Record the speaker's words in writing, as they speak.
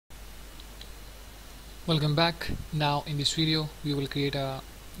Welcome back. Now in this video we will create a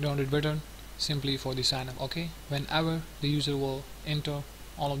rounded button simply for the sign up. Okay, whenever the user will enter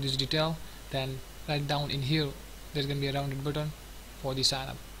all of this detail, then right down in here there's gonna be a rounded button for the sign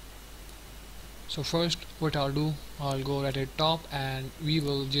up. So first what I'll do, I'll go right at top and we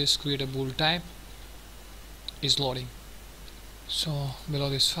will just create a bool type is loading. So below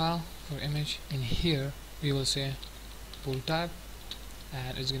this file for image, in here we will say bool type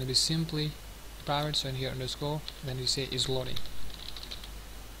and it's gonna be simply private, so in here underscore, then we say is loading.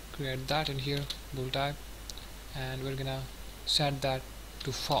 Create that in here bool type and we're gonna set that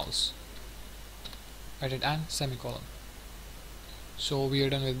to false, right at and semicolon. So we are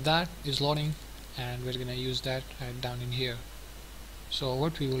done with that is loading and we're gonna use that right down in here. So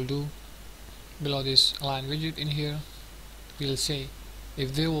what we will do, below this align widget in here we'll say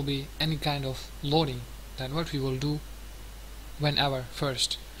if there will be any kind of loading, then what we will do, whenever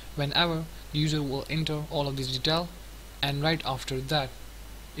the user will enter all of this detail, and right after that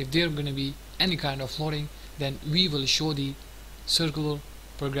if there going to be any kind of loading, then we will show the circular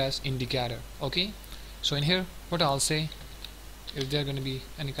progress indicator. Okay, so in here what I'll say, if there going to be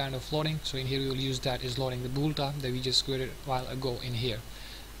any kind of loading, so in here we will use that is loading, the bool type that we just created a while ago in here.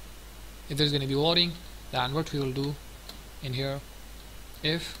 If there's going to be loading, then what we will do in here,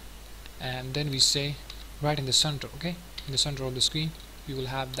 if, and then we say right in the center, okay, in the center of the screen we will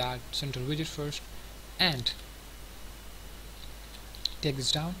have that center widget first, and take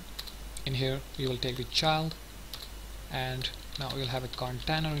this down. In here we will take the child, and now we'll have a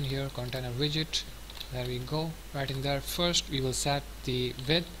container in here, container widget. There we go. Right in there, first we will set the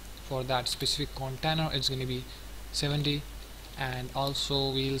width for that specific container. It's going to be 70, and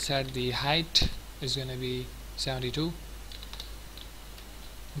also we'll set the height is going to be 72.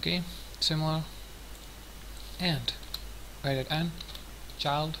 Okay, similar, and right at end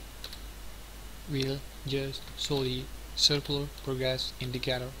child will just show the circular progress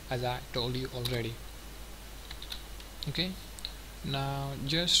indicator as I told you already. Okay, now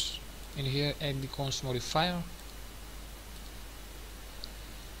just in here add the const modifier.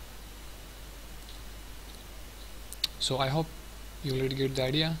 So I hope you already get the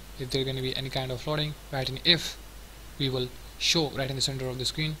idea. If there going to be any kind of loading, right in if we will show right in the center of the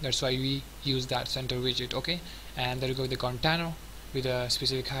screen. That's why we use that center widget. Okay, and there we go with the container with a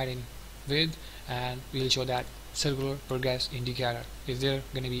specific height and width, and we'll show that circular progress indicator if there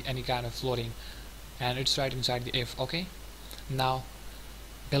going to be any kind of loading, and it's right inside the if. Okay, now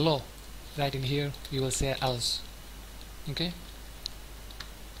below right in here we will say else. Okay,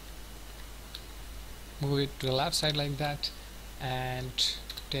 move it to the left side like that and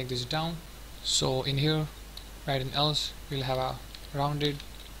take this down. So in here right in else we'll have a rounded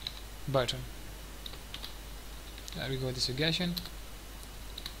button. There we go with the suggestion.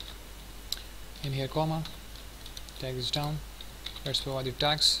 In here comma, take this down. Let's provide the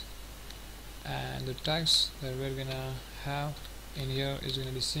tags, and the tags that we're gonna have in here is gonna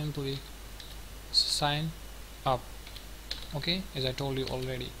be simply sign up. Okay, as I told you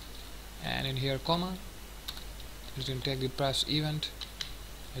already. And in here comma, it's gonna take the press event,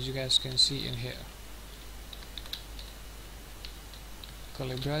 as you guys can see in here,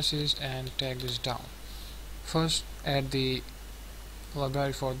 curly braces, and take this down. First add the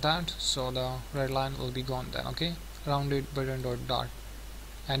library for that, so the red line will be gone then. Okay, rounded button dot,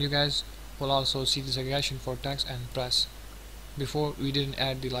 and you guys will also see the suggestion for text and press. Before we didn't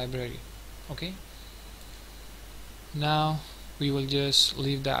add the library. Okay, now we will just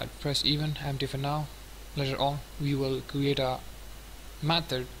leave that press even empty for now. Later on we will create a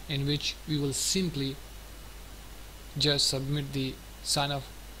method in which we will simply just submit the sign up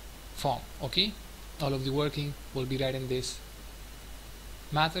form. Okay, all of the working will be right in this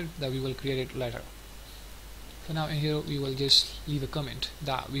method that we will create it later. So now in here we will just leave a comment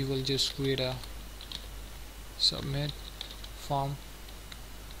that we will just create a submit form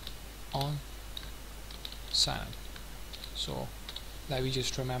on sign up, so that we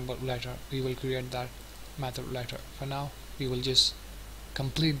just remember later we will create that method later. For now we will just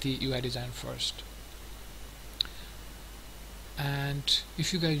complete the UI design first. And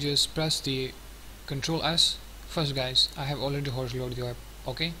if you guys just press the Control S first, guys, I have already hot loaded the web.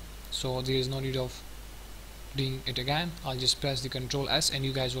 Okay, so there is no need of doing it again. I'll just press the Control S and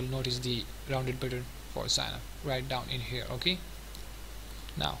you guys will notice the rounded button for sign up right down in here. Okay,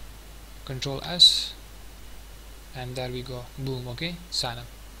 now Control S, and there we go, boom. Okay, sign up,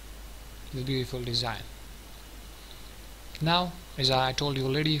 the beautiful design. Now as I told you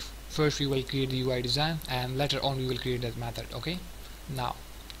already, first we will create the UI design and later on we will create that method. Okay, now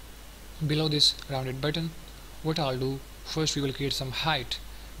below this rounded button, what I'll do, first we will create some height,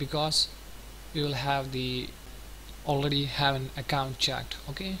 because we will have the already have an account checked.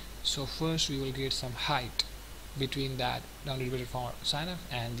 Okay, so first we will get some height between that download button for sign up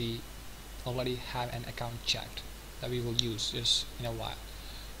and the already have an account checked that we will use just in a while.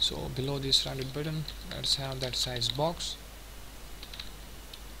 So below this rounded button, let's have that size box,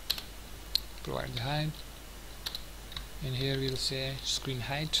 provide the height. In here we'll say screen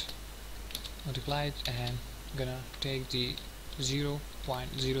height, multiply it, and gonna take the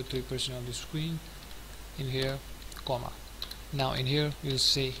 0.03% of the screen in here, comma. Now in here we'll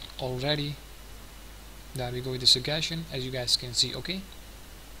say already, that we go with the suggestion as you guys can see. Okay,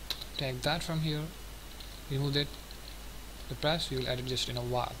 take that from here, remove it, the press, we will add it just in a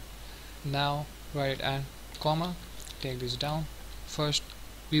while. Now write it and comma, take this down. First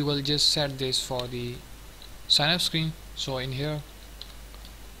we will just set this for the sign up screen, so in here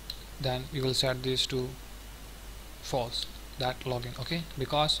then we will set this to false, that login. Okay,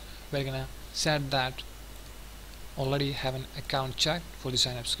 because we're gonna set that already have an account checked for the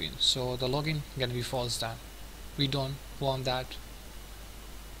sign up screen, so the login gonna be false. Then we don't want that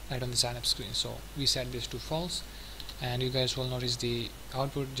right on the sign up screen, so we set this to false, and you guys will notice the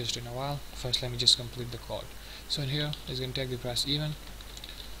output just in a while. First let me just complete the code. So in here it's gonna take the press even,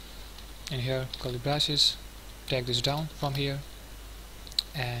 in here call the brushes, take this down from here,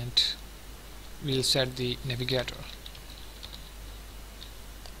 and we'll set the navigator.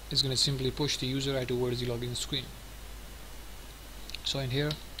 It's gonna simply push the user right towards the login screen. So in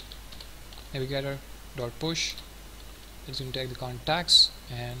here navigator dot push, it's gonna take the contacts,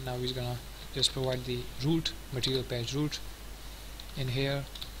 and now we're gonna just provide the root, material page root. In here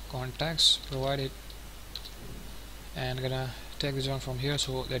contacts, provide it, and gonna take this down from here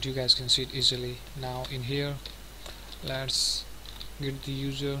so that you guys can see it easily. Now in here let's get the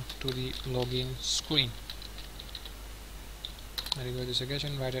user to the login screen, and you go to the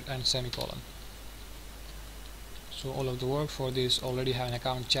suggestion, write it and semicolon. So all of the work for this already have an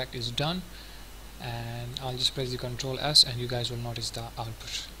account check is done, and I'll just press the Control S and you guys will notice the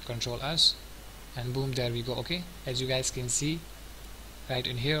output. Control S, and boom, there we go. Okay, as you guys can see right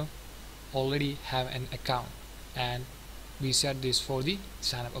in here already have an account, and we set this for the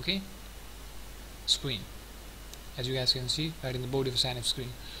sign up, okay, screen, as you guys can see right in the body of the sign up screen.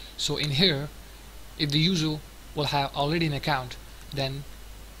 So in here, if the user will have already an account, then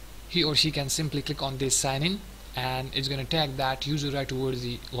he or she can simply click on this sign in, and it's going to take that user right towards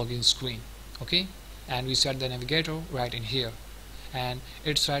the login screen. Okay, and we set the navigator right in here, and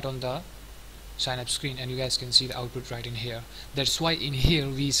it's right on the sign up screen, and you guys can see the output right in here. That's why in here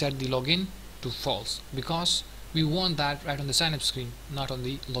we set the login to false, because we want that right on the sign up screen, not on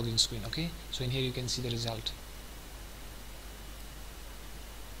the login screen. Okay, so in here you can see the result,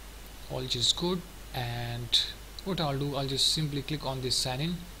 all which is good. And what I'll do, I'll just simply click on this sign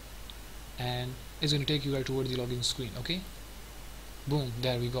in, and it's going to take you right towards the login screen. Okay, boom,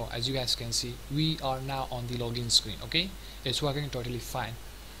 there we go. As you guys can see, we are now on the login screen. Okay, it's working totally fine.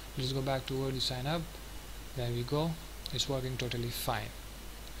 Let's go back toward the sign up. There we go, it's working totally fine.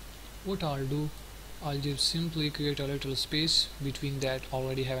 What I'll do, I'll just simply create a little space between that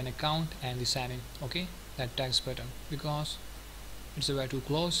already have an account and the sign in. Okay, that text button, because it's a way too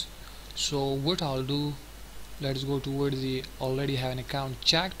close. So what I'll do, let's go toward the already have an account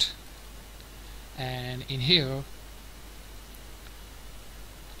checked, and in here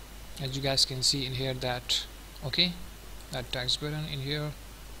as you guys can see in here that, okay, that text button in here,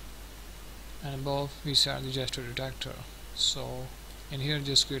 and above we set the gesture detector. So in here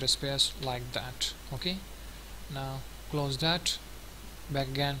just create a space like that. Okay, now close that, back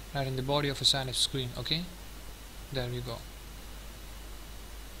again right in the body of a sign up screen. Okay, there we go.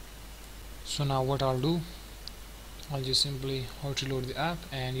 So now what I'll do, I'll just simply auto reload the app,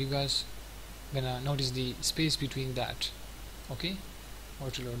 and you guys gonna notice the space between that. Okay,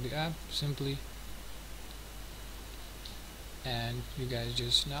 auto reload the app simply, and you guys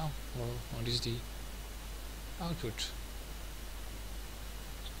just now will notice the output.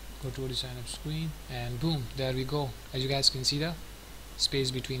 Go to the sign up screen, and boom, there we go. As you guys can see the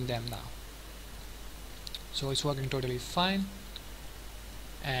space between them now. So it's working totally fine,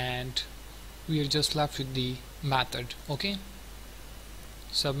 and we are just left with the method. Okay,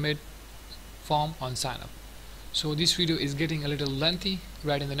 submit form on sign up. So this video is getting a little lengthy.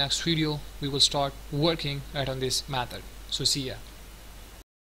 Right in the next video we will start working right on this method. So see ya.